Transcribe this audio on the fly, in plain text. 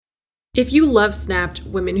If you love Snapped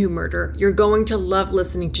Women Who Murder, you're going to love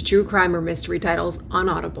listening to true crime or mystery titles on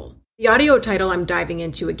Audible. The audio title I'm diving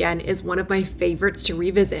into again is one of my favorites to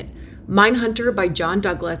revisit, Mindhunter by John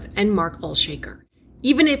Douglas and Mark Olshaker.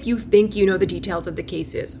 Even if you think you know the details of the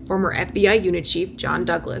cases former FBI unit chief John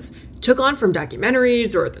Douglas took on from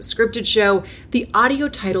documentaries or the scripted show, the audio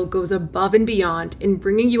title goes above and beyond in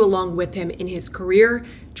bringing you along with him in his career,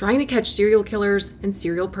 trying to catch serial killers and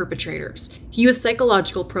serial perpetrators. He used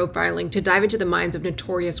psychological profiling to dive into the minds of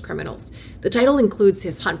notorious criminals. The title includes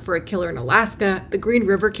his hunt for a killer in Alaska, the Green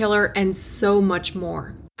River Killer, and so much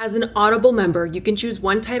more. As an Audible member, you can choose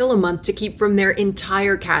one title a month to keep from their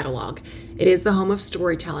entire catalog. It is the home of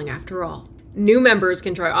storytelling after all. New members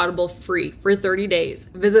can try Audible free for 30 days.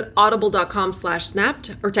 Visit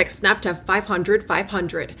audible.com/snapped or text SNAP to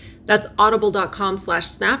 500-500. That's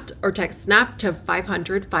audible.com/snapped or text SNAP to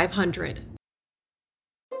 500-500.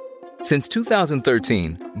 Since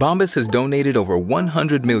 2013, Bombas has donated over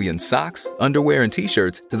 100 million socks, underwear, and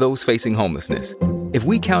T-shirts to those facing homelessness. If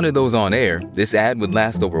we counted those on air, this ad would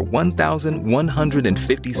last over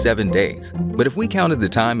 1,157 days. But if we counted the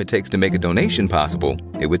time it takes to make a donation possible,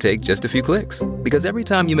 it would take just a few clicks. Because every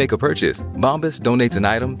time you make a purchase, Bombas donates an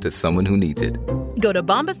item to someone who needs it. Go to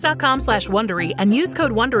bombas.com/Wondery and use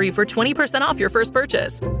code WONDERY for 20% off your first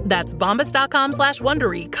purchase. That's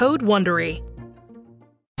bombas.com/Wondery, code WONDERY.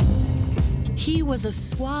 He was a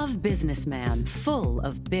suave businessman full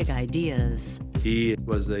of big ideas. He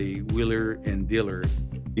was a wheeler and dealer.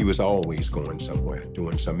 He was always going somewhere,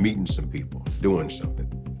 meeting some people, doing something.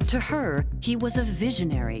 To her, he was a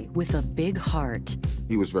visionary with a big heart.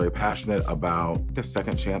 He was very passionate about the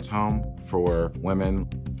second chance home for women.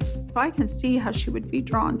 I can see how she would be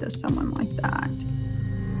drawn to someone like that.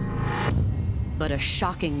 But a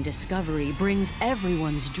shocking discovery brings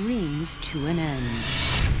everyone's dreams to an end.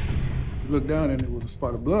 Looked down and there was a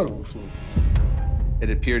spot of blood on the floor. It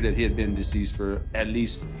appeared that he had been deceased for at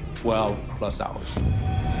least 12 plus hours.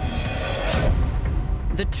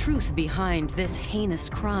 The truth behind this heinous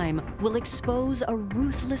crime will expose a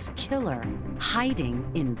ruthless killer hiding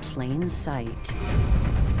in plain sight.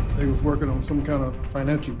 They was working on some kind of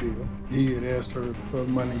financial deal. He had asked her for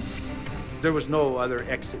money. There was no other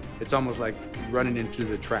exit. It's almost like running into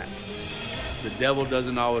the trap. The devil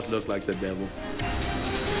doesn't always look like the devil.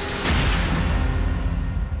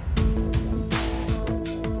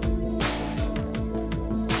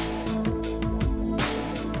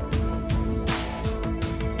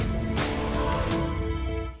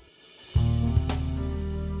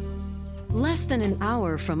 Less than an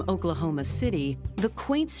hour from Oklahoma City, the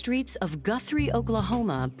quaint streets of Guthrie,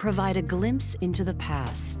 Oklahoma provide a glimpse into the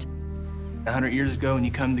past. 100 years ago, when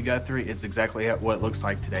you come to Guthrie, it's exactly what it looks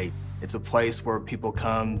like today. It's a place where people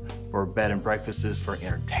come for bed and breakfasts, for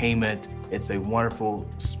entertainment. It's a wonderful,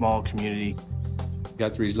 small community.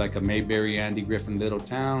 Guthrie's like a Mayberry, Andy Griffin little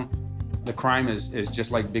town. The crime is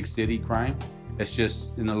just like big city crime. It's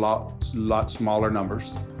just in a lot smaller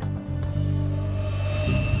numbers.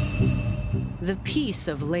 The peace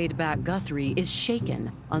of laid-back Guthrie is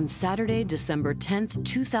shaken on Saturday, December 10th,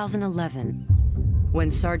 2011,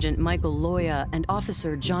 when Sergeant Michael Loya and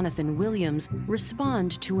Officer Jonathan Williams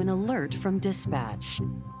respond to an alert from dispatch.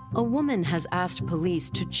 A woman has asked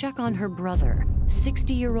police to check on her brother,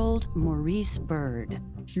 60-year-old Maurice Byrd.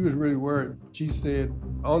 She was really worried. She said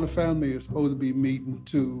all the family is supposed to be meeting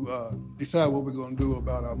to decide what we're going to do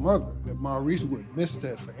about our mother. That Maurice wouldn't miss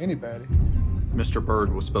that for anybody. Mr.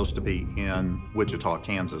 Byrd was supposed to be in Wichita,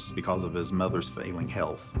 Kansas because of his mother's failing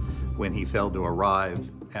health. When he failed to arrive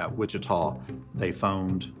at Wichita, they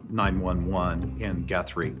phoned 911 in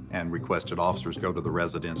Guthrie and requested officers go to the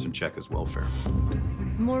residence and check his welfare.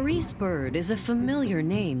 Maurice Byrd is a familiar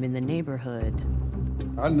name in the neighborhood.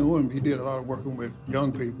 I knew him. He did a lot of working with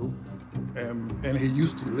young people, and he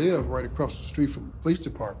used to live right across the street from the police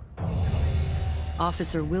department.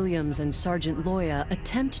 Officer Williams and Sergeant Loya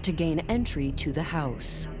attempt to gain entry to the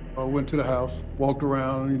house. I went to the house, walked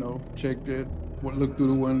around, checked it, looked through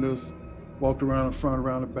the windows, walked around the front,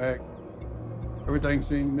 around the back. Everything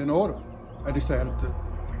seemed in order. I decided to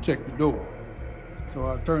check the door. So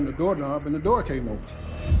I turned the door knob and the door came open.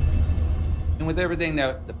 And with everything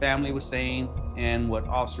that the family was saying and what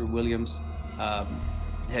Officer Williams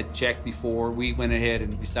had checked before, we went ahead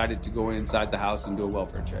and decided to go inside the house and do a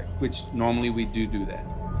welfare check, which normally we do that.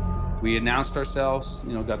 We announced ourselves,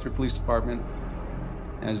 Guthrie Police Department.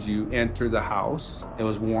 As you enter the house, it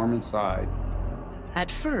was warm inside. At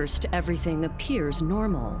first, everything appears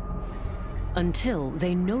normal, until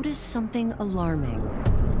they notice something alarming.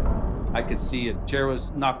 I could see a chair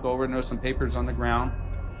was knocked over and there were some papers on the ground.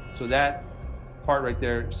 So that part right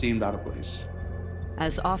there seemed out of place.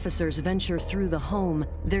 As officers venture through the home,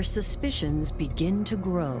 their suspicions begin to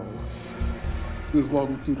grow. We was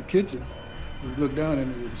walking through the kitchen. We looked down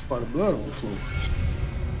and there was a spot of blood on the floor.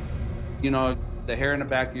 You know, the hair in the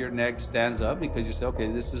back of your neck stands up because you say,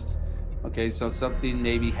 okay, so something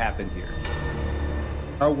maybe happened here.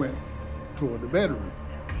 I went toward the bedroom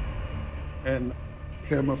and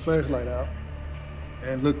had my flashlight out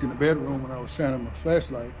and looked in the bedroom when I was shining my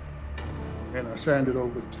flashlight, and I shined it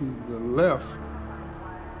over to the left,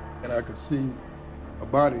 and I could see a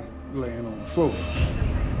body laying on the floor.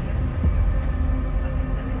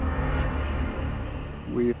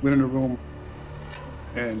 We went in the room,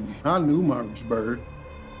 and I knew Maurice Byrd,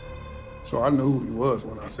 so I knew who he was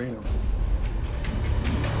when I seen him.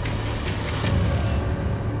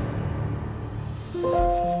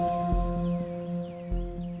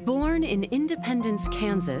 Born in Independence,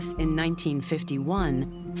 Kansas in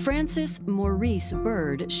 1951, Francis Maurice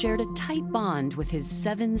Byrd shared a tight bond with his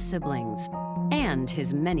 7 siblings and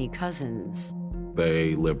his many cousins.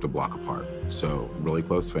 They lived a block apart, so really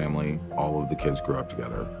close family. All of the kids grew up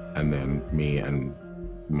together. And then me and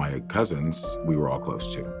my cousins, we were all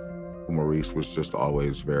close too. Maurice was just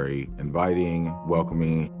always very inviting,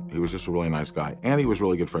 welcoming. He was just a really nice guy. And he was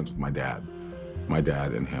really good friends with my dad. My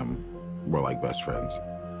dad and him were like best friends.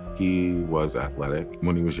 He was athletic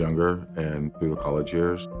when he was younger and through the college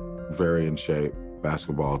years, very in shape,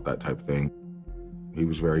 basketball, that type of thing. He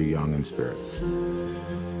was very young in spirit.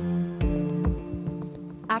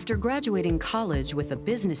 After graduating college with a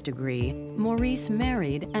business degree, Maurice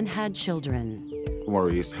married and had children.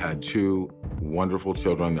 Maurice had 2 wonderful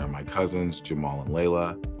children. They're my cousins, Jamal and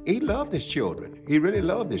Layla. He loved his children. He really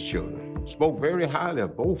loved his children. Spoke very highly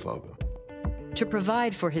of both of them. To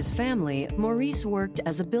provide for his family, Maurice worked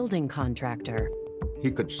as a building contractor. He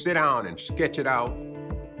could sit down and sketch it out,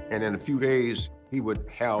 and in a few days, he would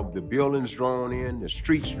have the buildings drawn in, the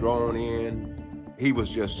streets drawn in. He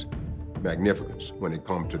was just magnificent when it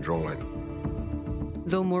comes to drawing.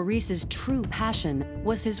 Though Maurice's true passion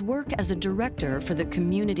was his work as a director for the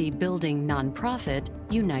community building nonprofit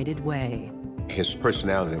United Way. His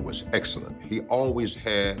personality was excellent. He always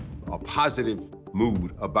had a positive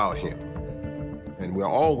mood about him. And we're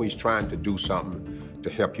always trying to do something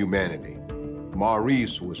to help humanity.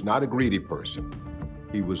 Maurice was not a greedy person.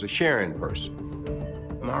 He was a sharing person.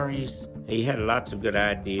 Maurice, he had lots of good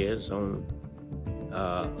ideas on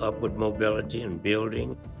upward mobility and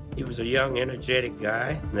building. He was a young, energetic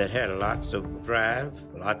guy that had lots of drive,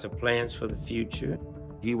 lots of plans for the future.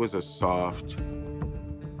 He was a soft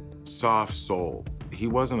soul. He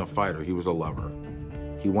wasn't a fighter, he was a lover.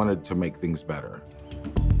 He wanted to make things better.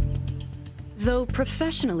 Though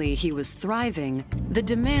professionally he was thriving, the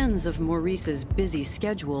demands of Maurice's busy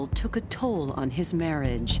schedule took a toll on his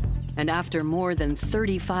marriage. And after more than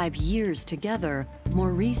 35 years together,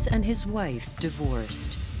 Maurice and his wife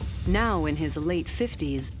divorced. Now in his late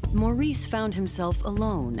 50s, Maurice found himself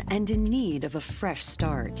alone and in need of a fresh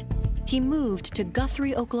start. He moved to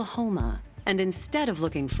Guthrie, Oklahoma, and instead of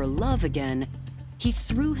looking for love again, he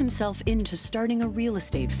threw himself into starting a real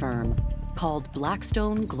estate firm called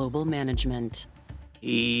Blackstone Global Management.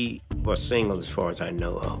 He was single as far as I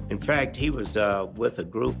know of. In fact, he was with a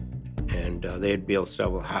group and they had built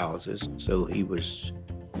several houses. So he was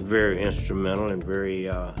very instrumental and very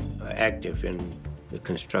active in the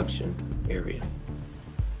construction area.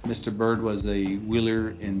 Mr. Byrd was a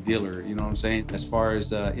wheeler and dealer, you know what I'm saying? As far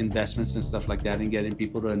as investments and stuff like that and getting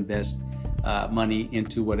people to invest money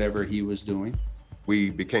into whatever he was doing.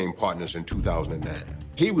 We became partners in 2009.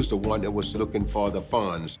 He was the one that was looking for the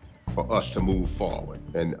funds for us to move forward.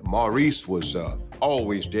 And Maurice was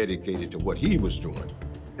always dedicated to what he was doing.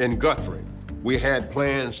 In Guthrie, we had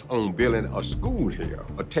plans on building a school here,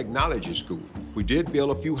 a technology school. We did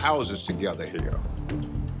build a few houses together here.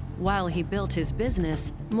 While he built his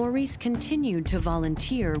business, Maurice continued to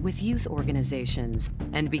volunteer with youth organizations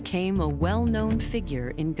and became a well-known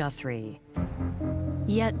figure in Guthrie.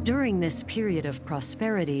 Yet during this period of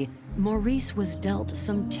prosperity, Maurice was dealt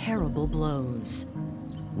some terrible blows.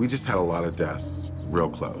 We just had a lot of deaths real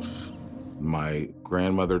close. My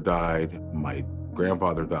grandmother died, my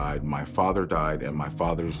grandfather died, my father died, and my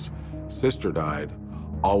father's sister died,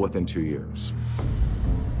 all within 2 years.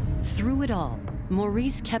 Through it all,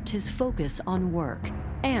 Maurice kept his focus on work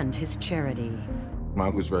and his charity. My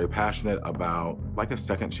uncle was very passionate about like a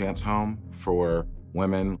second chance home for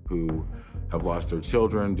women who have lost their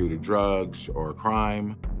children due to drugs or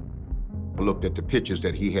crime. I looked at the pictures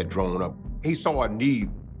that he had drawn up. He saw a need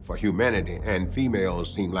for humanity, and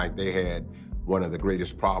females seemed like they had one of the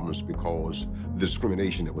greatest problems because of the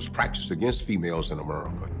discrimination that was practiced against females in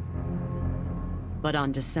America. But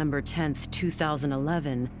on December 10th,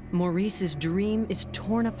 2011, Maurice's dream is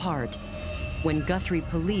torn apart when Guthrie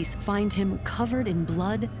police find him covered in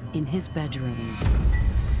blood in his bedroom.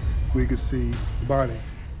 We could see the body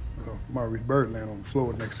of Maurice Byrd laying on the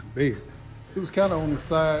floor next to the bed. He was kind of on his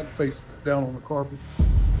side, face down on the carpet.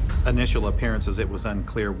 Initial appearances, it was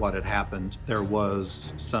unclear what had happened. There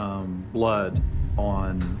was some blood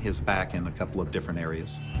on his back in a couple of different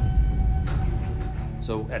areas.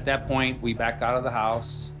 So at that point, we backed out of the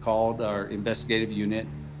house, called our investigative unit,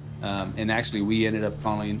 and actually we ended up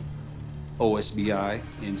calling OSBI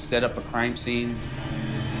and set up a crime scene.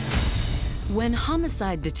 When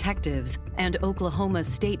homicide detectives and Oklahoma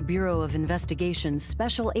State Bureau of Investigation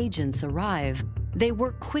special agents arrive, they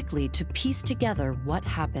work quickly to piece together what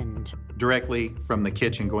happened. Directly from the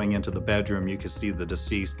kitchen going into the bedroom, you could see the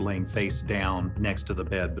deceased laying face down next to the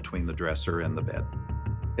bed between the dresser and the bed.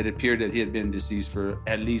 It appeared that he had been deceased for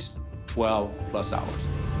at least 12 plus hours.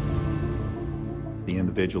 The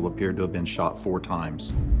individual appeared to have been shot 4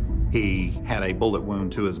 times. He had a bullet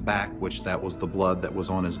wound to his back, which that was the blood that was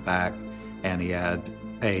on his back, and he had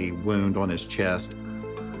a wound on his chest.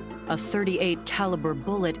 A .38 caliber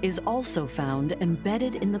bullet is also found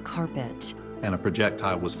embedded in the carpet. And a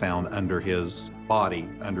projectile was found under his body,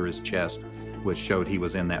 under his chest, which showed he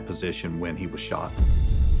was in that position when he was shot.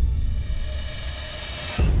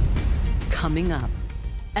 Coming up,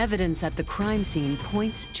 evidence at the crime scene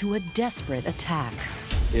points to a desperate attack.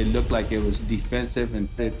 It looked like it was defensive and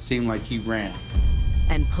it seemed like he ran.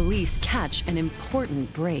 And police catch an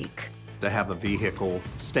important break. To have a vehicle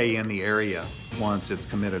stay in the area once it's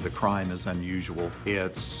committed a crime is unusual.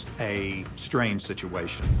 It's a strange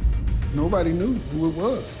situation. Nobody knew who it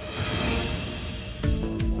was.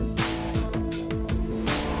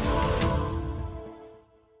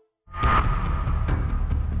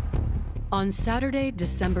 On Saturday,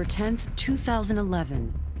 December 10th,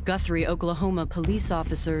 2011, Guthrie, Oklahoma police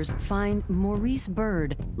officers find Maurice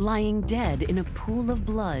Byrd lying dead in a pool of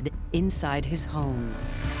blood inside his home.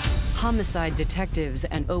 Homicide detectives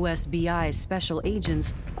and OSBI special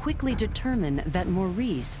agents quickly determine that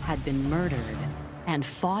Maurice had been murdered and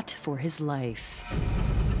fought for his life.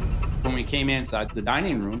 When we came inside the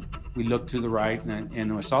dining room, we looked to the right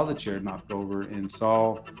and I saw the chair knocked over and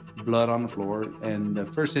saw blood on the floor. And the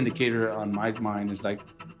first indicator on my mind is like,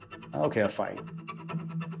 okay, a fight.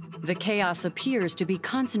 The chaos appears to be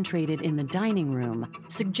concentrated in the dining room,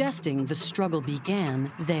 suggesting the struggle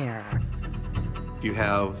began there. You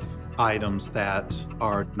have items that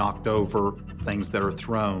are knocked over, things that are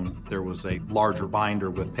thrown. There was a larger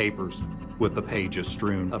binder with papers with the pages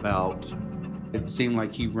strewn about. It seemed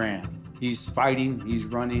like he ran. He's fighting, he's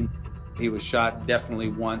running. He was shot definitely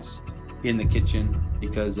once in the kitchen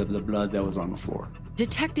because of the blood that was on the floor.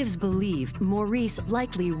 Detectives believe Maurice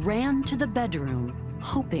likely ran to the bedroom,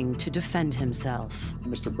 hoping to defend himself.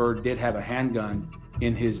 Mr. Byrd did have a handgun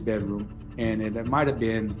in his bedroom, and it might have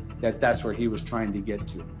been that that's where he was trying to get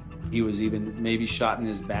to. He was even maybe shot in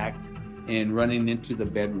his back and running into the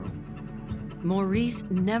bedroom. Maurice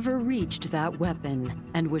never reached that weapon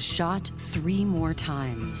and was shot 3 more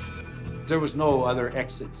times. There was no other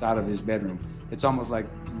exits out of his bedroom. It's almost like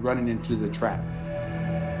running into the trap.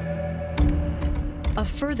 A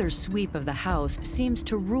further sweep of the house seems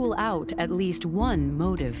to rule out at least one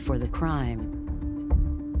motive for the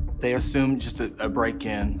crime. They assumed just a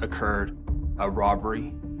break-in occurred, a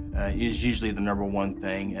robbery is usually the number one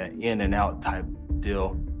thing, in and out type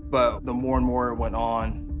deal. But the more and more it went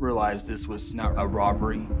on, realized this was not a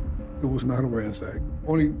robbery. It was not a ransack.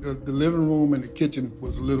 Only the living room and the kitchen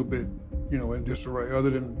was a little bit, in disarray, other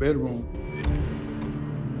than the bedroom.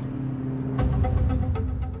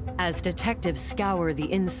 As detectives scour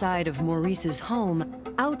the inside of Maurice's home,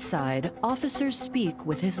 outside, officers speak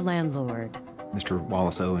with his landlord. Mr.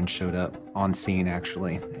 Wallace Owen showed up on scene,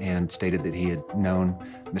 actually, and stated that he had known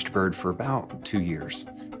Mr. Byrd for about 2 years.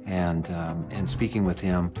 And in speaking with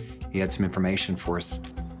him, he had some information for us.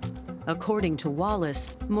 According to Wallace,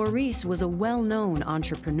 Maurice was a well-known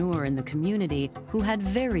entrepreneur in the community who had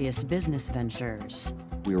various business ventures.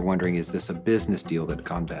 We were wondering, is this a business deal that had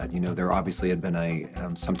gone bad? There obviously had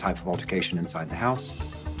been some type of altercation inside the house.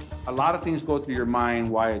 A lot of things go through your mind.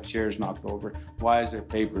 Why a chair's knocked over? Why is there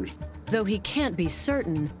papers? Though he can't be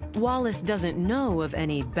certain, Wallace doesn't know of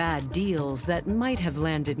any bad deals that might have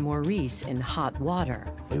landed Maurice in hot water.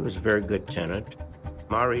 He was a very good tenant.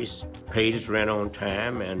 Maurice paid his rent on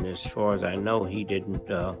time, and as far as I know, he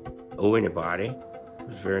didn't owe anybody. He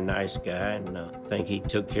was a very nice guy, and I think he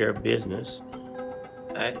took care of business.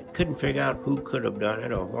 I couldn't figure out who could have done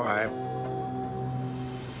it or why.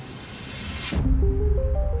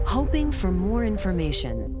 Hoping for more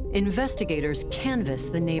information, investigators canvass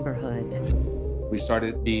the neighborhood. We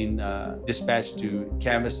started being dispatched to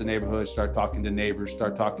canvass the neighborhood, start talking to neighbors,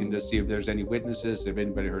 start talking to see if there's any witnesses, if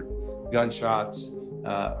anybody heard gunshots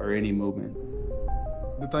or any movement.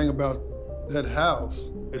 The thing about that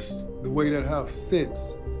house is the way that house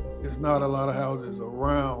sits. There's not a lot of houses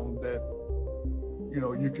around that,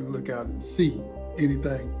 you can look out and see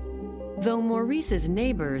anything. Though Maurice's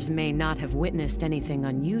neighbors may not have witnessed anything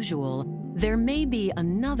unusual, there may be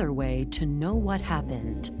another way to know what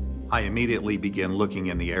happened. I immediately began looking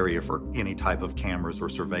in the area for any type of cameras or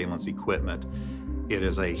surveillance equipment. It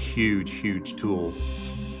is a huge, huge tool.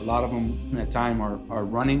 A lot of them at that time are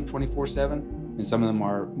running 24/7, and some of them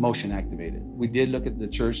are motion activated. We did look at the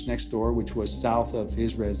church next door, which was south of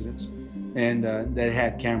his residence, and that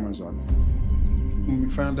had cameras on it. When we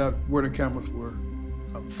found out where the cameras were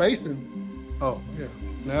facing,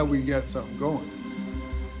 now we got something going.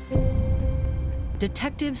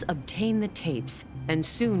 Detectives obtain the tapes and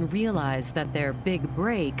soon realize that their big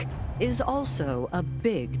break is also a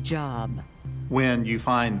big job. When you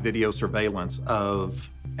find video surveillance of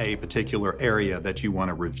a particular area that you want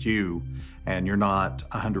to review and you're not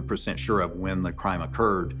 100% sure of when the crime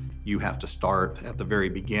occurred, you have to start at the very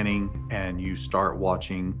beginning and you start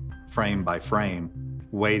watching frame by frame,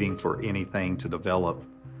 waiting for anything to develop.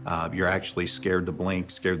 You're actually scared to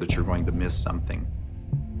blink, scared that you're going to miss something.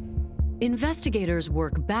 Investigators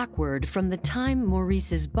work backward from the time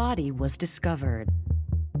Maurice's body was discovered.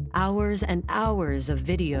 Hours and hours of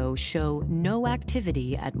video show no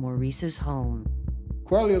activity at Maurice's home.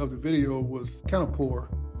 Quality of the video was kind of poor.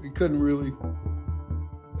 We couldn't really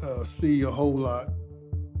see a whole lot.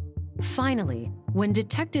 Finally, when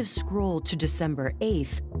detectives scroll to December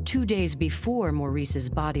 8th, 2 days before Maurice's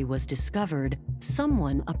body was discovered,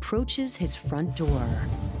 someone approaches his front door.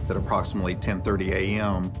 At approximately 10:30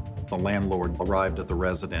 a.m., the landlord arrived at the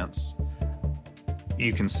residence.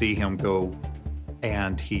 You can see him go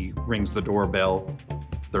and he rings the doorbell.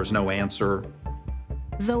 There's no answer.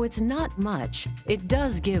 Though it's not much, it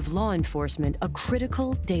does give law enforcement a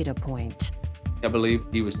critical data point. I believe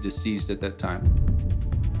he was deceased at that time.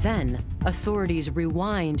 Then, authorities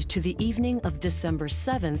rewind to the evening of December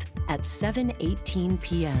 7th at 7:18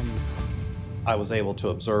 p.m. I was able to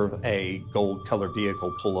observe a gold-colored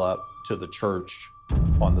vehicle pull up to the church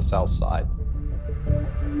on the south side.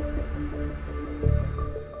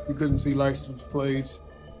 You couldn't see license plates.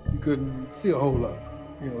 You couldn't see a whole lot,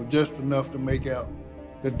 just enough to make out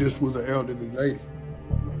that this was an elderly lady.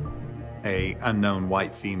 An unknown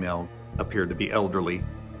white female, appeared to be elderly,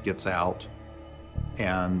 gets out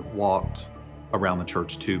and walked around the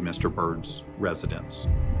church to Mr. Bird's residence.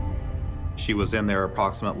 She was in there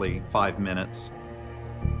approximately 5 minutes,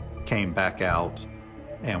 came back out,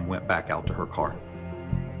 and went back out to her car.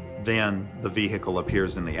 Then the vehicle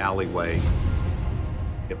appears in the alleyway.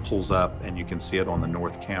 It pulls up and you can see it on the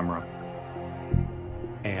north camera.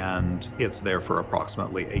 And it's there for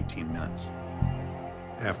approximately 18 minutes.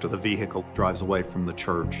 After the vehicle drives away from the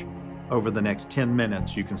church, over the next 10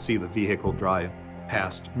 minutes, you can see the vehicle drive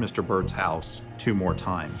past Mr. Bird's house 2 more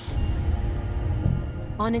times.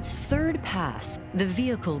 On its third pass, the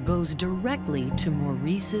vehicle goes directly to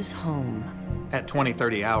Maurice's home. At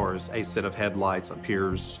 20-30 hours, a set of headlights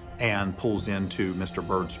appears and pulls into Mr.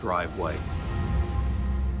 Bird's driveway.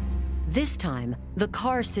 This time, the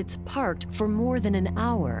car sits parked for more than an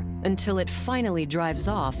hour until it finally drives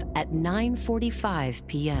off at 9:45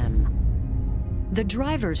 p.m. The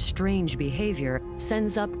driver's strange behavior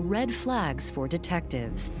sends up red flags for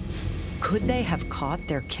detectives. Could they have caught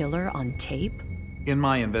their killer on tape? In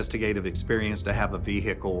my investigative experience, to have a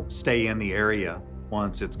vehicle stay in the area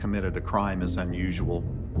once it's committed a crime is unusual.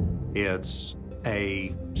 It's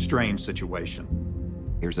a strange situation.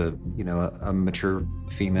 Here's a mature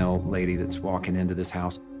female lady that's walking into this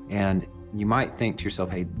house, and you might think to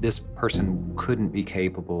yourself, hey, this person couldn't be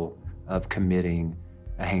capable of committing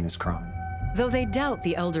a heinous crime. Though they doubt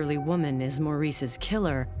the elderly woman is Maurice's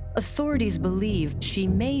killer, authorities believe she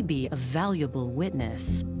may be a valuable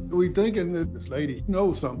witness. We thinking that this lady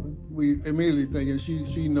knows something. We immediately thinking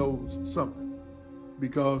she knows something,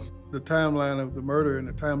 because the timeline of the murder and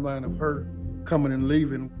the timeline of her coming and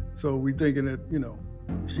leaving. So we thinking that,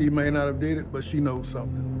 she may not have did it, but she knows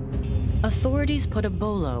something. Authorities put a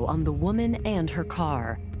bolo on the woman and her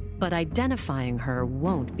car, but identifying her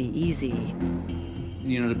won't be easy.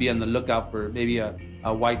 To be on the lookout for maybe a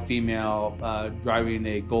white female driving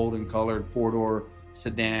a golden colored 4-door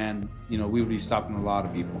sedan, we would be stopping a lot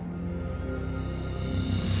of people.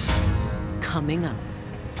 Coming up,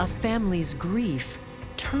 a family's grief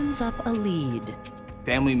turns up a lead.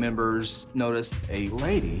 Family members noticed a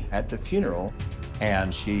lady at the funeral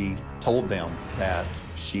and she told them that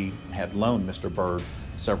she had loaned Mr. Byrd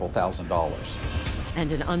several $1,000s.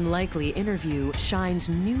 And an unlikely interview shines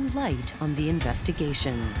new light on the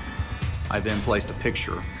investigation. I then placed a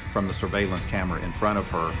picture from the surveillance camera in front of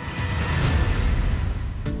her.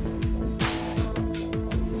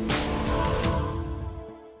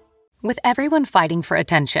 With everyone fighting for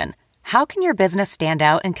attention, how can your business stand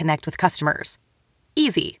out and connect with customers?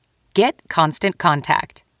 Easy. Get Constant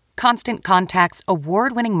Contact. Constant Contact's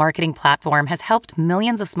award-winning marketing platform has helped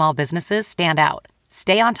millions of small businesses stand out,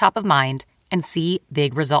 stay on top of mind, and see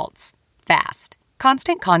big results fast.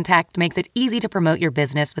 Constant Contact makes it easy to promote your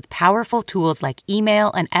business with powerful tools like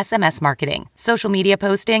email and SMS marketing, social media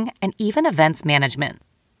posting, and even events management.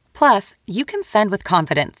 Plus, you can send with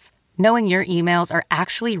confidence, knowing your emails are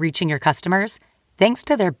actually reaching your customers thanks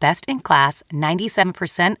to their best-in-class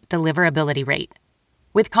 97% deliverability rate.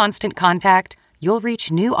 With Constant Contact, you'll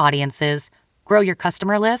reach new audiences, grow your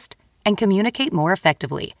customer list, and communicate more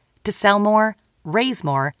effectively to sell more, raise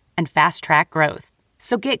more, and fast-track growth.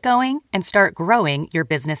 So get going and start growing your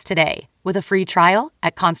business today with a free trial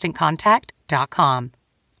at ConstantContact.com.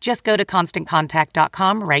 Just go to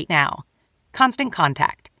ConstantContact.com right now. Constant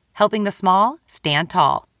Contact, helping the small stand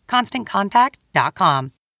tall.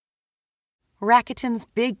 ConstantContact.com. Rakuten's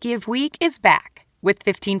Big Give Week is back with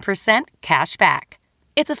 15% cash back.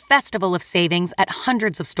 It's a festival of savings at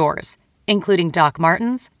hundreds of stores, including Doc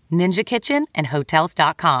Martens, Ninja Kitchen, and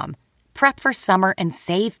Hotels.com. Prep for summer and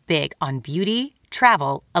save big on beauty,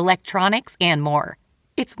 travel, electronics, and more.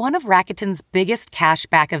 It's one of Rakuten's biggest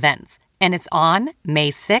cashback events, and it's on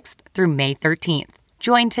May 6th through May 13th.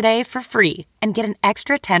 Join today for free and get an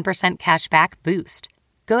extra 10% cashback boost.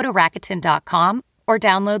 Go to Rakuten.com or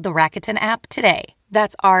download the Rakuten app today.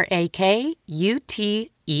 That's Rakuten.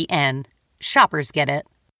 Shoppers get it.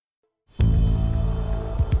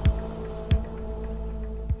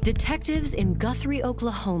 Detectives in Guthrie,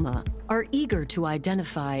 Oklahoma are eager to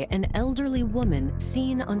identify an elderly woman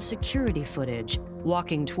seen on security footage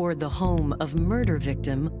walking toward the home of murder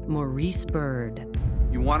victim Maurice Byrd.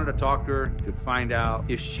 You wanted to talk to her to find out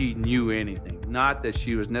if she knew anything. Not that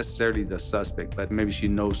she was necessarily the suspect, but maybe she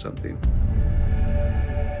knows something.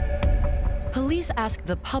 Police ask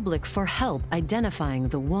the public for help identifying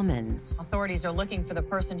the woman. Authorities are looking for the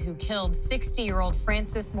person who killed 60-year-old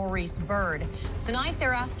Francis Maurice Byrd. Tonight,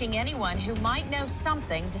 they're asking anyone who might know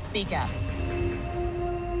something to speak up.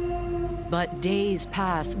 But days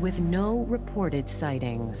pass with no reported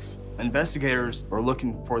sightings. Investigators are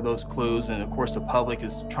looking for those clues, and of course the public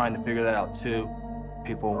is trying to figure that out too.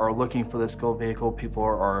 People are looking for this gold vehicle. People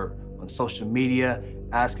are on social media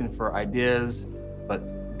asking for ideas, but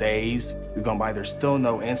days have gone by, there's still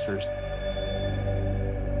no answers.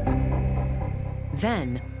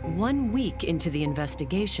 Then, 1 week into the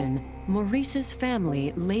investigation, Maurice's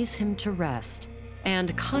family lays him to rest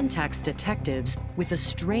and contacts detectives with a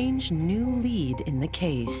strange new lead in the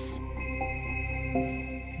case.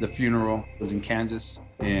 The funeral was in Kansas,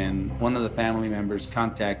 and one of the family members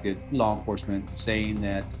contacted law enforcement saying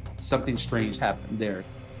that something strange happened there.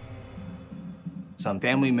 Some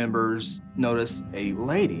family members noticed a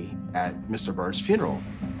lady at Mr. Byrd's funeral.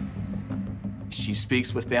 She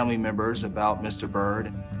speaks with family members about Mr.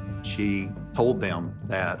 Byrd. She told them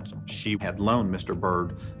that she had loaned Mr.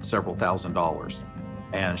 Byrd several $1,000s,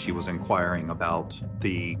 and she was inquiring about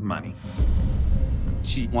the money.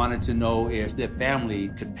 She wanted to know if the family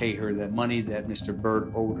could pay her the money that Mr.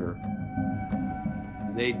 Byrd owed her.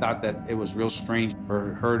 They thought that it was real strange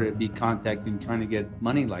for her to be contacting, trying to get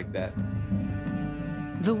money like that.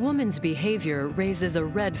 The woman's behavior raises a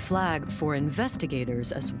red flag for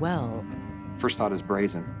investigators as well. First thought is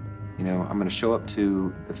brazen. You know, I'm going to show up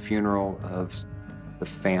to the funeral of the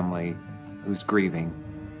family who's grieving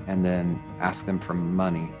and then ask them for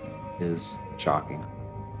money is shocking.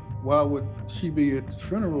 Why would she be at the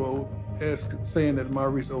funeral saying that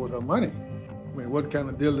Maurice owed her money? I mean, what kind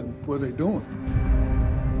of dealing were they doing?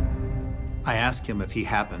 I asked him if he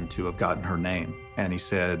happened to have gotten her name, and he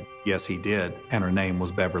said, yes, he did, and her name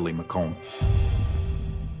was Beverly McComb.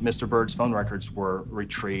 Mr. Byrd's phone records were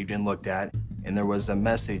retrieved and looked at, and there was a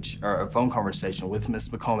message or a phone conversation with Ms.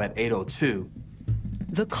 McComb at 8:02.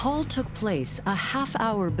 The call took place a half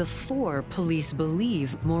hour before police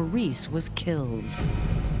believe Maurice was killed.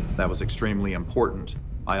 That was extremely important.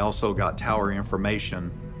 I also got tower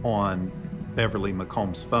information on Beverly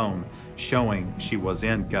McComb's phone showing she was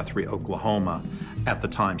in Guthrie, Oklahoma at the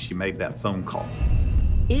time she made that phone call.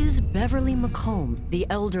 Is Beverly McComb the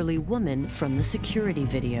elderly woman from the security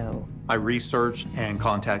video? I researched and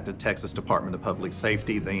contacted Texas Department of Public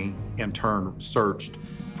Safety. They in turn searched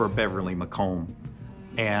for Beverly McComb.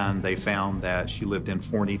 and they found that she lived in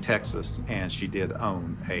Forney, Texas, and she did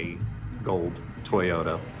own a gold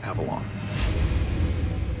Toyota Avalon.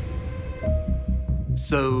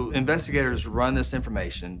 So investigators run this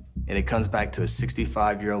information, and it comes back to a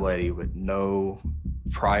 65-year-old lady with no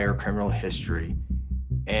prior criminal history,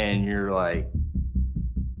 and you're like,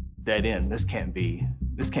 dead end. This can't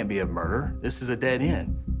be a murder. This is a dead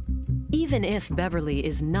end. Even if Beverly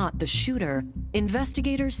is not the shooter,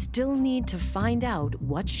 investigators still need to find out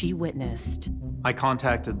what she witnessed. I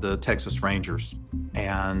contacted the Texas Rangers,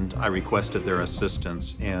 and I requested their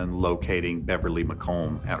assistance in locating Beverly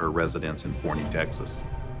McComb at her residence in Forney, Texas.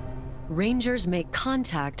 Rangers make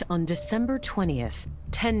contact on December 20th,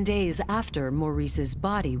 10 days after Maurice's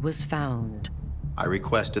body was found. I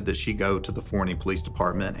requested that she go to the Forney Police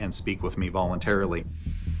Department and speak with me voluntarily,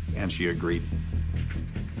 and she agreed.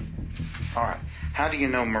 All right. How do you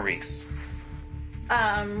know Maurice?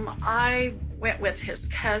 I went with his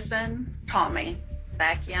cousin, Tommy,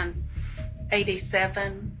 back in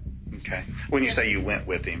 87. Okay. When you say you went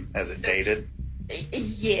with him, has it dated?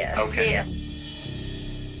 Yes, okay. Yes.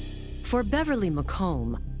 For Beverly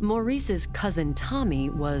McComb, Maurice's cousin Tommy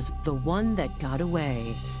was the one that got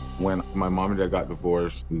away. When my mom and dad got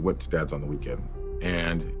divorced, we went to Dad's on the weekend,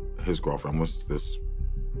 and his girlfriend was this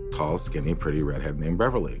tall, skinny, pretty redhead named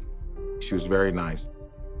Beverly. She was very nice.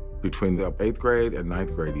 Between the 8th grade and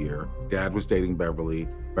 9th grade year, Dad was dating Beverly.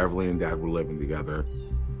 Beverly and Dad were living together.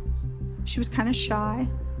 She was kind of shy,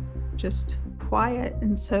 just quiet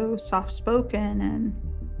and so soft-spoken, and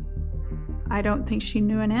I don't think she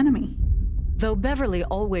knew an enemy. Though Beverly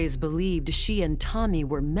always believed she and Tommy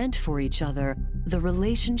were meant for each other, the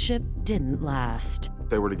relationship didn't last.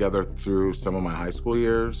 They were together through some of my high school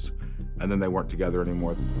years, and then they weren't together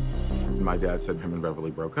anymore. My dad said him and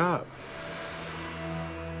Beverly broke up.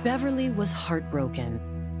 Beverly was heartbroken,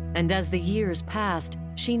 and as the years passed,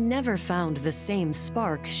 she never found the same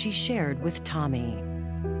spark she shared with Tommy.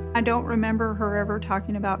 I don't remember her ever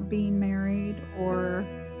talking about being married or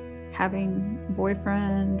having a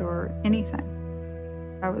boyfriend or anything.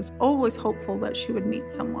 I was always hopeful that she would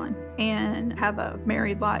meet someone and have a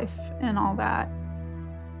married life and all that.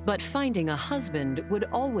 But finding a husband would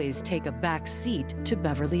always take a back seat to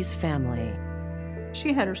Beverly's family.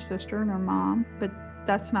 She had her sister and her mom, but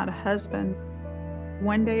that's not a husband.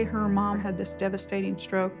 One day her mom had this devastating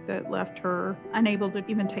stroke that left her unable to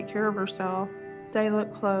even take care of herself. They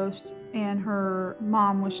looked close, and her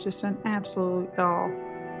mom was just an absolute doll.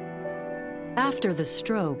 After the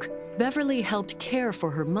stroke, Beverly helped care for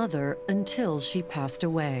her mother until she passed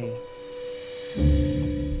away.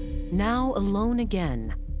 Now alone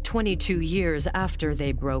again, 22 years after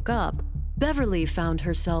they broke up, Beverly found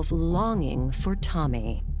herself longing for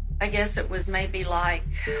Tommy. I guess it was maybe like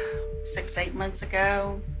 6-8 months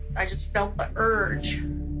ago. I just felt the urge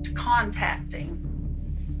to contact him.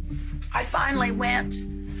 I finally went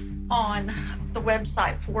on the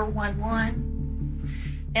website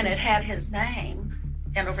 411, and it had his name,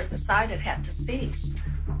 and over the side it had deceased.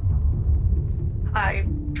 I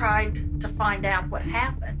tried to find out what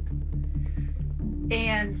happened,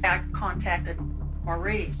 and I contacted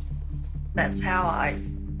Maurice. That's how I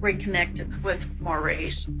reconnected with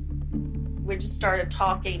Maurice. We just started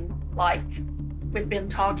talking like we'd been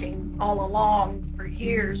talking all along for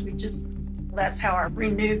years. That's how our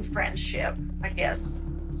renewed friendship, I guess,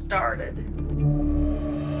 started.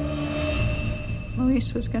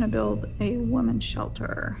 Maurice was going to build a women's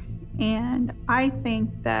shelter, and I think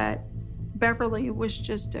that Beverly was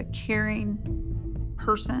just a caring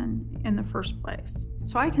person in the first place.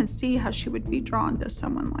 So I can see how she would be drawn to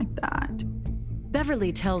someone like that.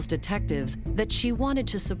 Beverly tells detectives that she wanted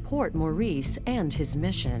to support Maurice and his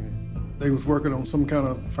mission. They was working on some kind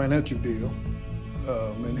of financial deal,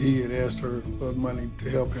 and he had asked her for money to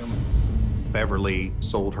help him. Beverly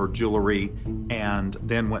sold her jewelry and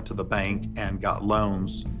then went to the bank and got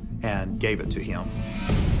loans and gave it to him.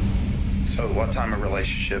 So what type of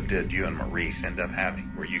relationship did you and Maurice end up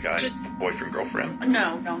having? Were you guys boyfriend, girlfriend?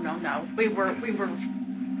 No. We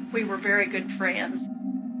were very good friends.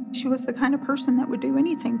 She was the kind of person that would do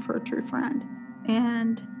anything for a true friend,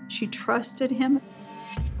 and she trusted him.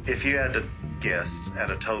 If you had to guess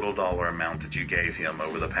at a total dollar amount that you gave him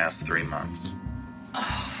over the past 3 months.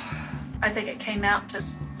 I think it came out to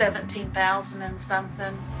 $17,000 and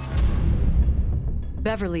something.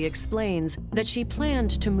 Beverly explains that she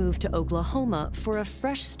planned to move to Oklahoma for a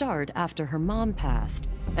fresh start after her mom passed,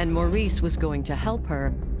 and Maurice was going to help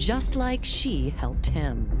her just like she helped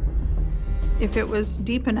him. If it was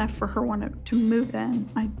deep enough for her wanting to move in,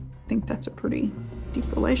 I think that's a pretty deep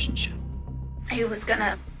relationship. He was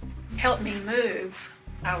gonna help me move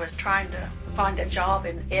I was trying to find a job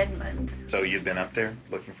in Edmond. So you've been up there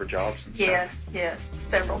looking for jobs and stuff? Yes,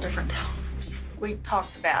 several different times. We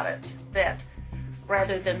talked about it, that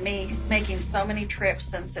rather than me making so many trips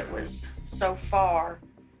since it was so far,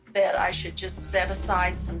 that I should just set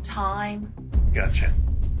aside some time. Gotcha.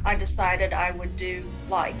 I decided I would do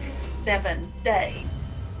like 7 days.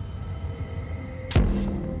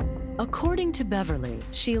 According to Beverly,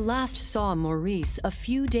 she last saw Maurice a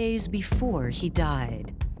few days before he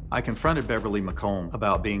died. I confronted Beverly McComb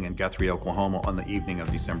about being in Guthrie, Oklahoma on the evening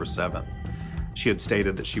of December 7th. She had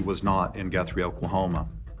stated that she was not in Guthrie, Oklahoma.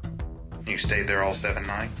 You stayed there all 7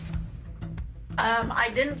 nights? I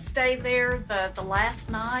didn't stay there the last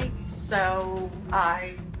night, so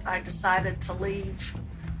I decided to leave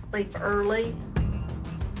early.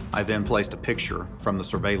 I then placed a picture from the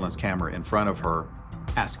surveillance camera in front of her,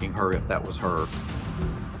 asking her if that was her.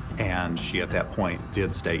 And she, at that point,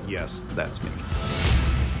 did state, yes, that's me.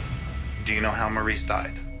 Do you know how Maurice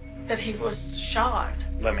died? That he was shot.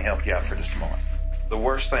 Let me help you out for just a moment. The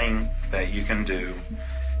worst thing that you can do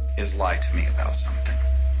is lie to me about something,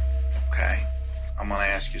 okay? I'm gonna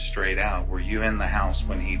ask you straight out, were you in the house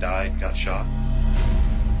when he died, got shot?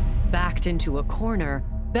 Backed into a corner,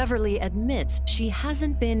 Beverly admits she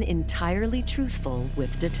hasn't been entirely truthful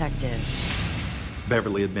with detectives.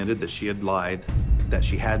 Beverly admitted that she had lied, that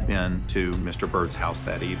she had been to Mr. Bird's house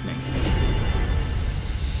that evening.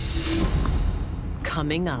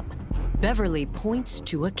 Coming up, Beverly points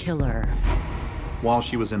to a killer. While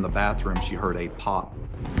she was in the bathroom, she heard a pop.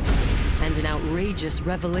 And an outrageous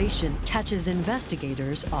revelation catches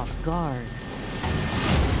investigators off guard.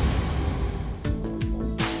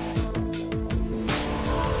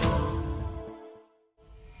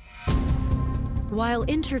 While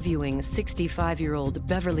interviewing 65-year-old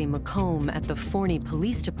Beverly McComb at the Forney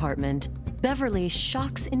Police Department, Beverly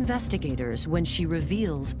shocks investigators when she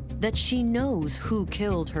reveals that she knows who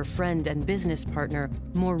killed her friend and business partner,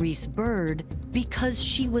 Maurice Bird, because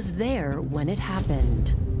she was there when it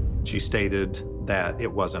happened. She stated that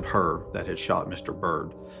it wasn't her that had shot Mr.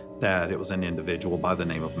 Bird, that it was an individual by the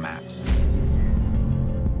name of Max.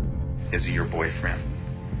 Is he your boyfriend?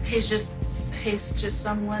 He's just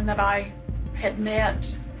someone that I had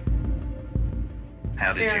met.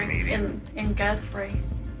 How did you meet him? In Guthrie.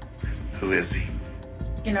 Who is he?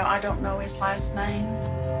 You know, I don't know his last name.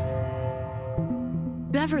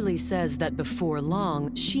 Beverly says that before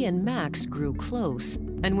long, she and Max grew close,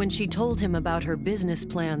 and when she told him about her business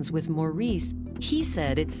plans with Maurice, he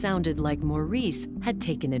said it sounded like Maurice had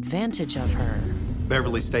taken advantage of her.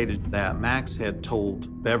 Beverly stated that Max had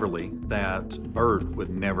told Beverly that Bird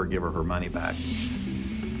would never give her money back.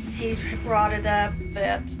 He brought it up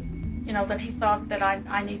that, you know, that he thought that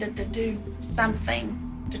I needed to do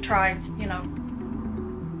something to try, you know,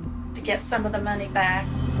 to get some of the money back.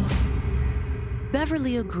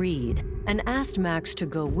 Beverly agreed and asked Max to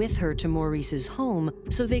go with her to Maurice's home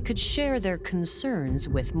so they could share their concerns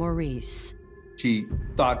with Maurice. She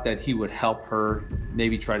thought that he would help her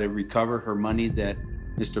maybe try to recover her money that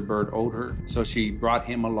Mr. Bird owed her. So she brought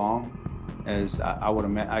him along, as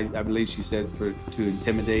I believe she said, to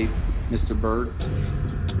intimidate Mr. Bird.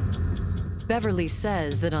 Beverly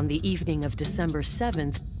says that on the evening of December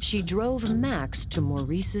 7th, she drove Max to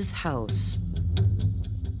Maurice's house.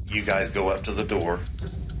 You guys go up to the door,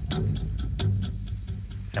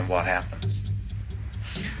 and what happens?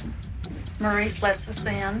 Maurice lets us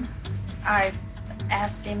in. I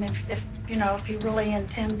asked him if he really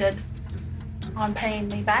intended on paying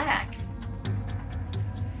me back.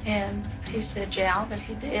 And he said, yeah, that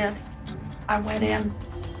he did. I went in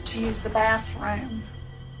to use the bathroom.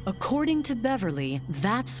 According to Beverly,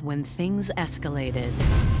 that's when things escalated.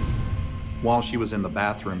 While she was in the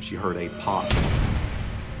bathroom, she heard a pop.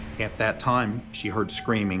 At that time, she heard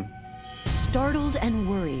screaming. Startled and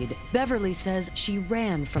worried, Beverly says she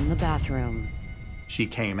ran from the bathroom. She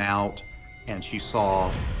came out and she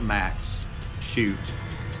saw Max shoot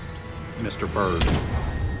Mr. Bird.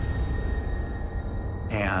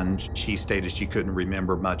 And she stated she couldn't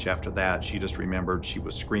remember much after that. She just remembered she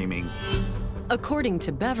was screaming. According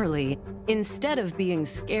to Beverly, instead of being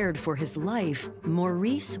scared for his life,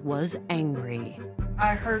 Maurice was angry.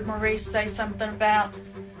 I heard Maurice say something about,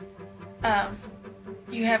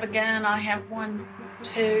 you have a gun, I have one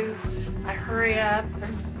too. I hurry up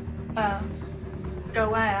and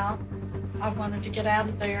go out. I wanted to get out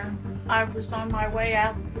of there. I was on my way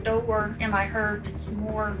out the door and I heard some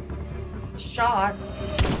more shots.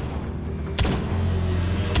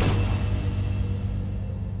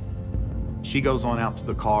 She goes on out to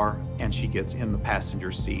the car and she gets in the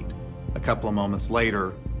passenger seat. A couple of moments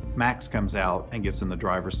later, Max comes out and gets in the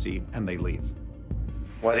driver's seat and they leave.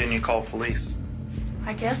 Why didn't you call police?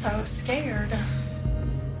 I guess I was scared.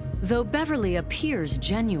 Though Beverly appears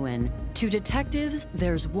genuine, to detectives,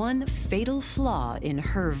 there's one fatal flaw in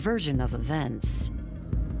her version of events.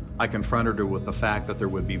 I confronted her with the fact that there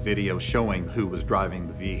would be video showing who was driving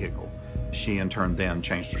the vehicle. She in turn then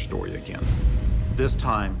changed her story again. This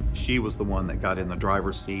time, she was the one that got in the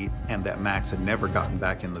driver's seat and that Max had never gotten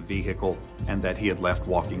back in the vehicle and that he had left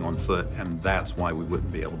walking on foot, and that's why we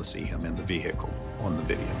wouldn't be able to see him in the vehicle on the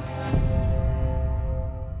video.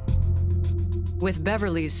 With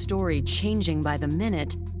Beverly's story changing by the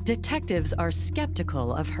minute, detectives are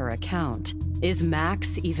skeptical of her account. Is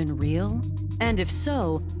Max even real? And if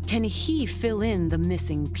so, can he fill in the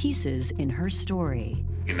missing pieces in her story?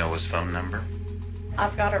 You know his phone number?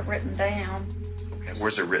 I've got it written down. Okay,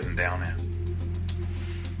 where's it written down at?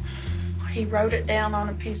 He wrote it down on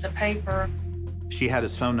a piece of paper. She had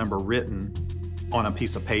his phone number written on a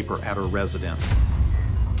piece of paper at her residence.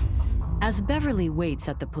 As Beverly waits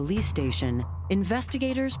at the police station,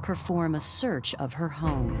 investigators perform a search of her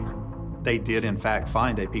home. They did in fact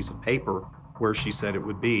find a piece of paper where she said it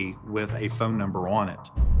would be with a phone number on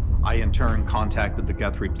it. I in turn contacted the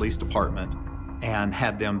Guthrie Police Department and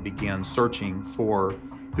had them begin searching for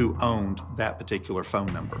who owned that particular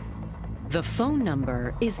phone number. The phone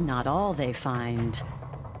number is not all they find.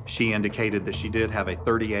 She indicated that she did have a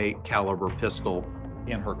 .38 caliber pistol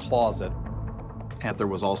in her closet, and there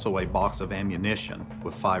was also a box of ammunition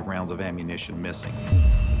with 5 rounds of ammunition missing.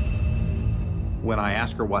 When I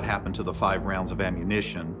asked her what happened to the 5 rounds of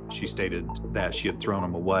ammunition, she stated that she had thrown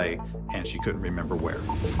them away and she couldn't remember where.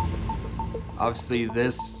 Obviously,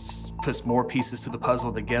 this puts more pieces to the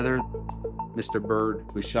puzzle together. Mr. Byrd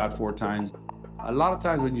was shot 4 times. A lot of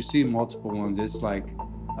times when you see multiple ones, it's like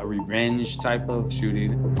a revenge type of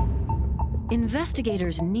shooting.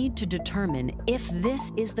 Investigators need to determine if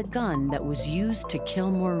this is the gun that was used to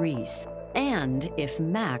kill Maurice and if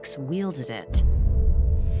Max wielded it.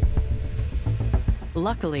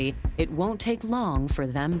 Luckily, it won't take long for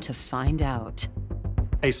them to find out.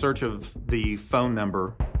 A search of the phone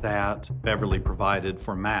number that Beverly provided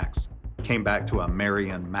for Max came back to a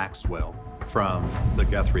Marion Maxwell from the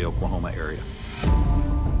Guthrie, Oklahoma area.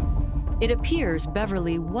 It appears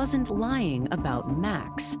Beverly wasn't lying about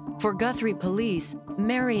Max. For Guthrie police,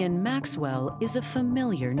 Marion Maxwell is a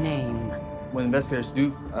familiar name. When investigators do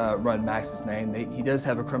run Max's name, he does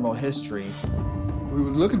have a criminal history. We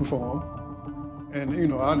were looking for him, and you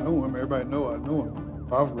know, I know him. Everybody know I know him.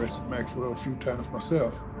 I've arrested Maxwell a few times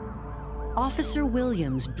myself. Officer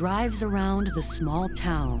Williams drives around the small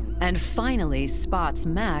town and finally spots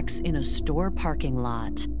Max in a store parking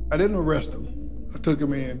lot. I didn't arrest him. I took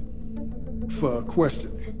him in for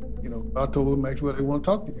questioning. You know, I told Maxwell they want to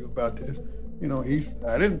talk to you about this. You know,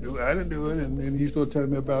 I didn't do it, and then he started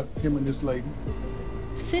telling me about him and this lady.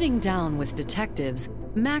 Sitting down with detectives,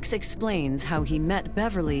 Max explains how he met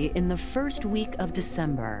Beverly in the first week of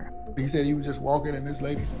December. He said he was just walking and this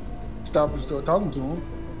lady stopped and started talking to him.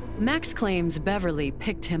 Max claims Beverly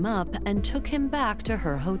picked him up and took him back to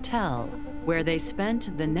her hotel, where they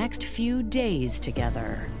spent the next few days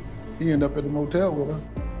together. He ended up at the motel with her.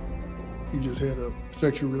 He just had a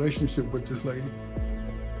sexual relationship with this lady.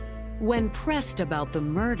 When pressed about the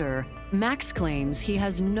murder, Max claims he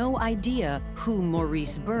has no idea who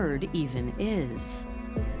Maurice Byrd even is.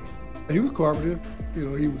 He was cooperative. You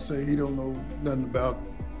know, he would say he don't know nothing about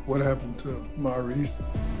what happened to Maurice.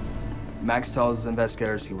 Max tells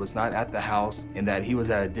investigators he was not at the house and that he was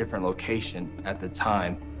at a different location at the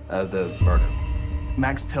time of the murder.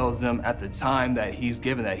 Max tells them at the time that he's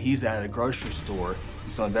given that he's at a grocery store.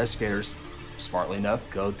 So investigators, smartly enough,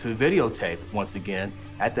 go to videotape once again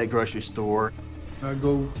at that grocery store. I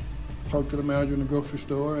go talk to the manager in the grocery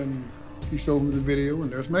store and he showed me the video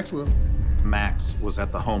and there's Maxwell. Max was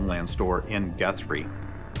at the Homeland store in Guthrie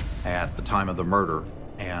at the time of the murder,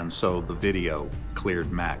 and so the video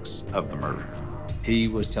cleared Max of the murder. He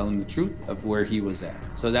was telling the truth of where he was at.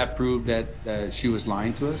 So that proved that she was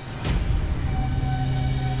lying to us.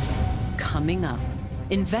 Coming up,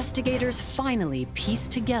 investigators finally piece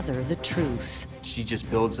together the truth. She just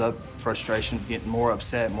builds up frustration, getting more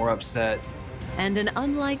upset. And an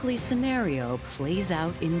unlikely scenario plays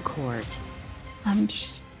out in court. I'm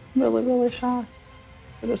just really, really shocked.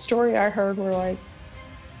 The story I heard were like,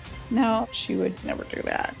 no, she would never do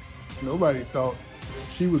that. Nobody thought that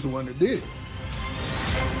she was the one that did it.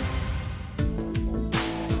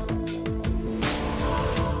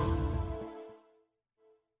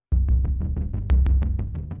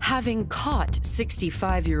 Having caught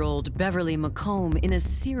 65-year-old Beverly McComb in a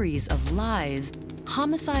series of lies,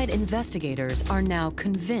 homicide investigators are now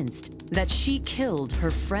convinced that she killed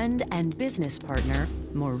her friend and business partner,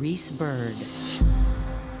 Maurice Byrd.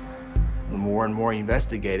 The more and more you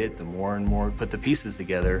investigate it, the more and more we put the pieces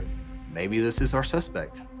together. Maybe this is our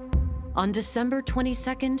suspect. On December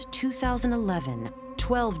 22nd, 2011,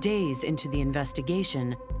 12 days into the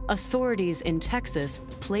investigation, authorities in Texas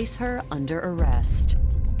place her under arrest.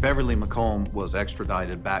 Beverly McComb was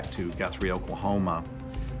extradited back to Guthrie, Oklahoma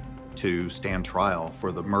to stand trial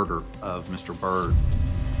for the murder of Mr. Byrd.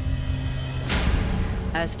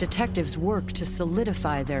 As detectives work to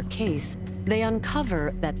solidify their case, they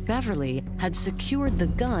uncover that Beverly had secured the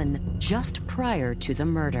gun just prior to the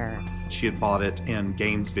murder. She had bought it in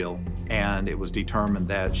Gainesville, and it was determined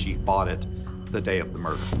that she bought it the day of the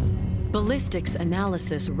murder. Ballistics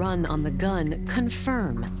analysis run on the gun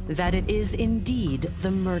confirm that it is indeed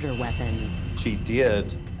the murder weapon. She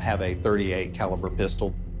did have a .38 caliber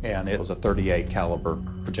pistol, and it was a .38 caliber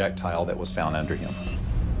projectile that was found under him.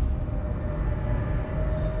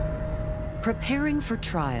 Preparing for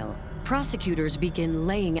trial, prosecutors begin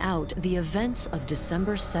laying out the events of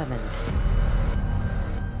December 7th.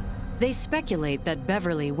 They speculate that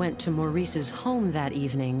Beverly went to Maurice's home that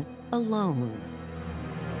evening alone.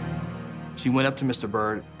 She went up to Mr.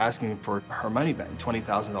 Byrd asking for her money back,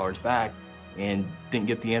 $20,000 back, and didn't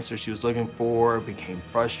get the answer she was looking for, became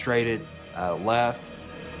frustrated, left.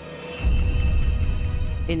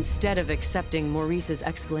 Instead of accepting Maurice's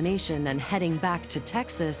explanation and heading back to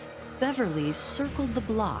Texas, Beverly circled the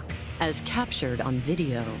block as captured on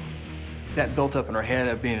video. That built up in her head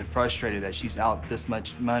of being frustrated that she's out this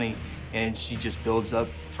much money, and she just builds up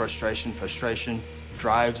frustration,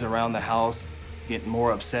 drives around the house, getting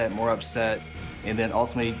more upset, and then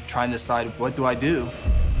ultimately trying to decide, what do I do?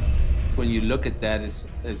 When you look at that,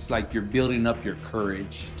 it's like you're building up your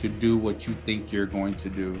courage to do what you think you're going to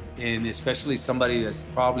do. And especially somebody that's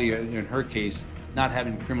probably, in her case, not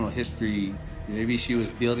having criminal history, maybe she was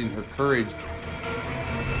building her courage.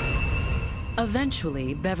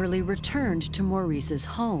 Eventually, Beverly returned to Maurice's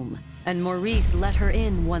home, and Maurice let her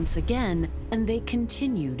in once again, and they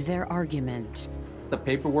continued their argument. The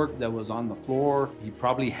paperwork that was on the floor, he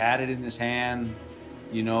probably had it in his hand.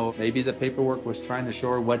 You know, maybe the paperwork was trying to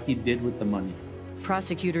show her what he did with the money.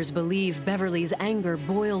 Prosecutors believe Beverly's anger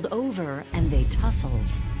boiled over and they tussled.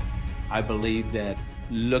 I believe that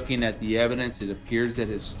looking at the evidence, it appears that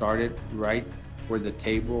it started right where the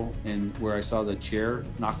table and where I saw the chair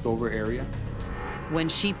knocked over area. When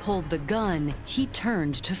she pulled the gun, he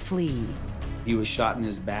turned to flee. He was shot in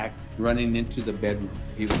his back, running into the bedroom.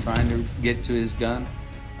 He was trying to get to his gun,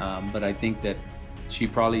 but I think that she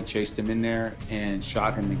probably chased him in there and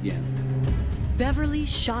shot him again. Beverly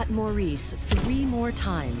shot Maurice 3 more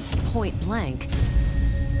times, point blank,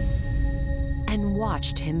 and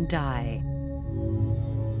watched him die.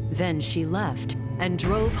 Then she left and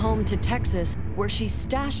drove home to Texas, where she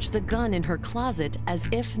stashed the gun in her closet as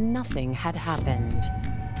if nothing had happened.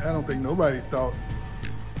 I don't think nobody thought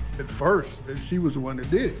at first that she was the one that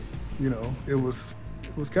did it. You know, it was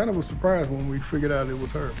kind of a surprise when we figured out it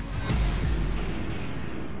was her.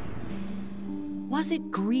 Was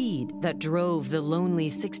it greed that drove the lonely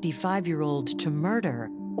 65-year-old to murder,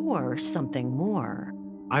 or something more?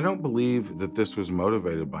 I don't believe that this was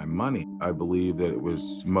motivated by money. I believe that it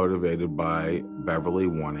was motivated by Beverly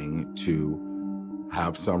wanting to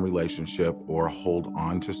have some relationship or hold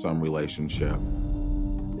on to some relationship.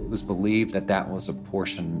 It was believed that that was a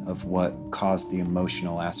portion of what caused the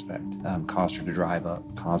emotional aspect, caused her to drive up,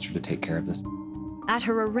 caused her to take care of this. At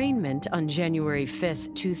her arraignment on January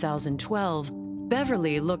 5th, 2012,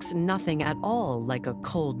 Beverly looks nothing at all like a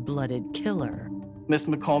cold-blooded killer. Ms.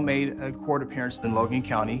 McComb made a court appearance in Logan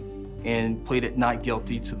County and pleaded not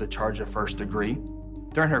guilty to the charge of first degree.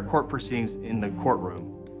 During her court proceedings in the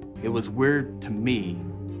courtroom, it was weird to me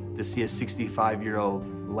to see a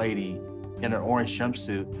 65-year-old lady in an orange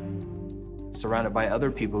jumpsuit surrounded by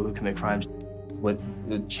other people who commit crimes with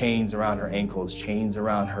the chains around her ankles, chains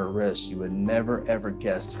around her wrists. You would never, ever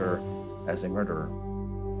guess her as a murderer.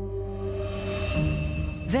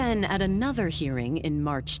 Then, at another hearing in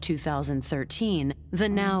March 2013, the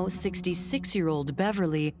now 66-year-old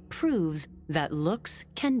Beverly proves that looks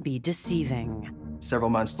can be deceiving. Several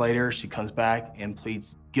months later, she comes back and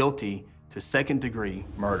pleads guilty to second-degree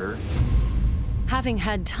murder. Having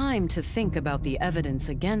had time to think about the evidence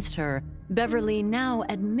against her, Beverly now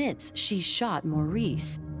admits she shot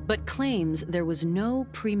Maurice, but claims there was no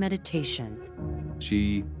premeditation.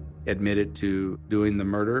 She admitted to doing the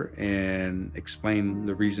murder and explained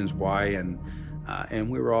the reasons why, and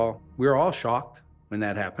we were all shocked when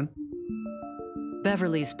that happened.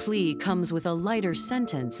 Beverly's plea comes with a lighter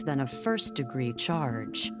sentence than a first-degree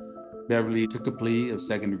charge. Beverly took a plea of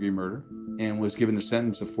second-degree murder and was given a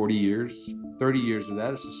sentence of 40 years. 30 years of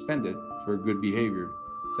that is suspended for good behavior.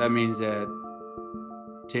 So that means that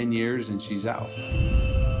 10 years and she's out.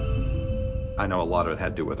 I know a lot of it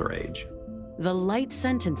had to do with her age. The light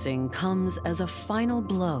sentencing comes as a final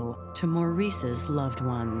blow to Maurice's loved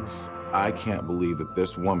ones. I can't believe that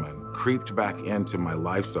this woman creeped back into my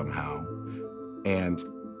life somehow and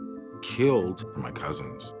killed my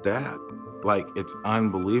cousin's dad. Like, it's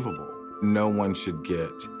unbelievable. No one should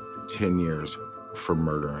get 10 years for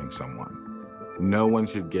murdering someone. No one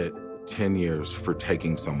should get 10 years for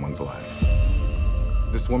taking someone's life.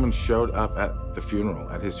 This woman showed up at the funeral,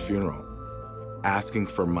 at his funeral, asking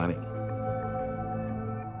for money.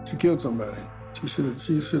 She killed somebody. She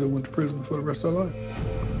should have went to prison for the rest of her life.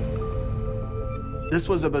 This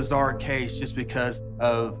was a bizarre case just because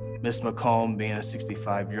of Miss McComb being a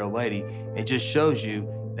 65-year-old lady. It just shows you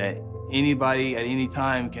that anybody at any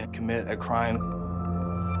time can commit a crime.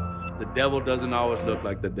 The devil doesn't always look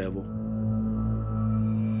like the devil.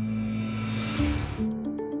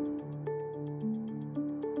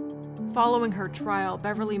 Following her trial,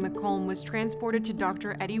 Beverly McComb was transported to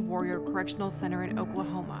Dr. Eddie Warrior Correctional Center in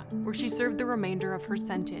Oklahoma, where she served the remainder of her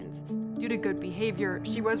sentence. Due to good behavior,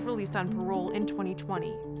 she was released on parole in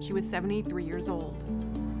 2020. She was 73 years old.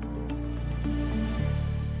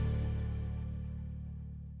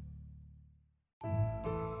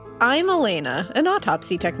 I'm Elena, an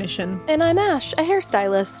autopsy technician. And I'm Ash, a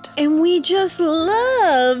hairstylist. And we just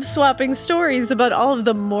love swapping stories about all of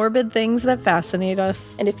the morbid things that fascinate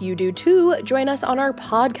us. And if you do too, join us on our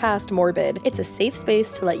podcast, Morbid. It's a safe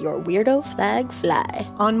space to let your weirdo flag fly.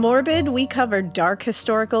 On Morbid, we cover dark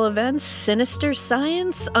historical events, sinister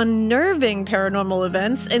science, unnerving paranormal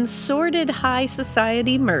events, and sordid high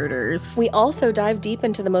society murders. We also dive deep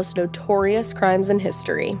into the most notorious crimes in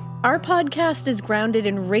history. Our podcast is grounded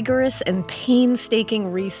in rigorous and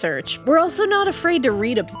painstaking research. We're also not afraid to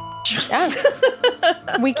read a Yeah.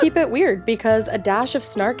 We keep it weird because a dash of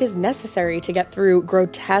snark is necessary to get through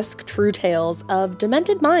grotesque true tales of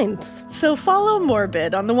demented minds. So follow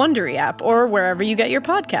Morbid on the Wondery app or wherever you get your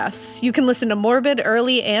podcasts. You can listen to Morbid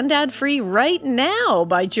early and ad-free right now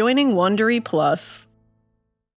by joining Wondery Plus.